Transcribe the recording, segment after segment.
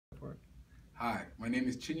Hi, my name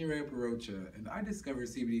is Chinyere Oparaocha, and I discovered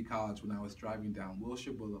CBD College when I was driving down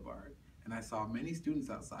Wilshire Boulevard, and I saw many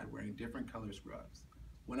students outside wearing different color scrubs.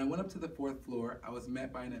 When I went up to the fourth floor, I was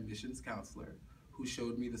met by an admissions counselor who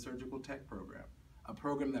showed me the surgical tech program, a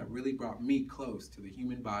program that really brought me close to the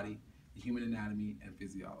human body, the human anatomy, and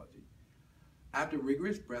physiology. After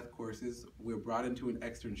rigorous breath courses, we're brought into an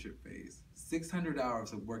externship phase. 600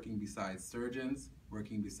 hours of working besides surgeons,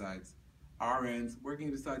 working besides RNs, working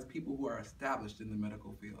besides people who are established in the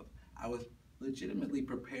medical field. I was legitimately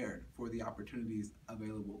prepared for the opportunities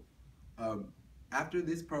available. After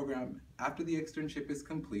this program, after the externship is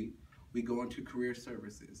complete, we go into career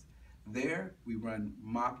services. There, we run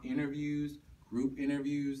mock interviews, group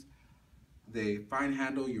interviews. They fine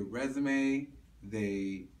handle your resume.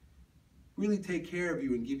 They really take care of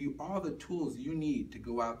you and give you all the tools you need to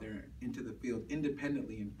go out there into the field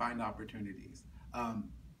independently and find opportunities.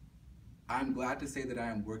 I'm glad to say that I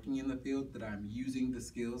am working in the field, that I'm using the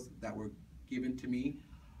skills that were given to me,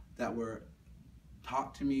 that were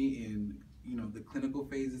taught to me in the clinical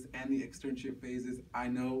phases and the externship phases. I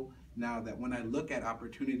know now that when I look at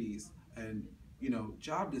opportunities and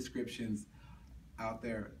job descriptions out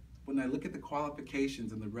there, when I look at the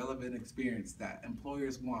qualifications and the relevant experience that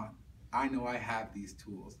employers want, I know I have these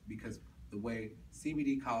tools because the way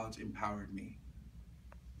CBD College empowered me.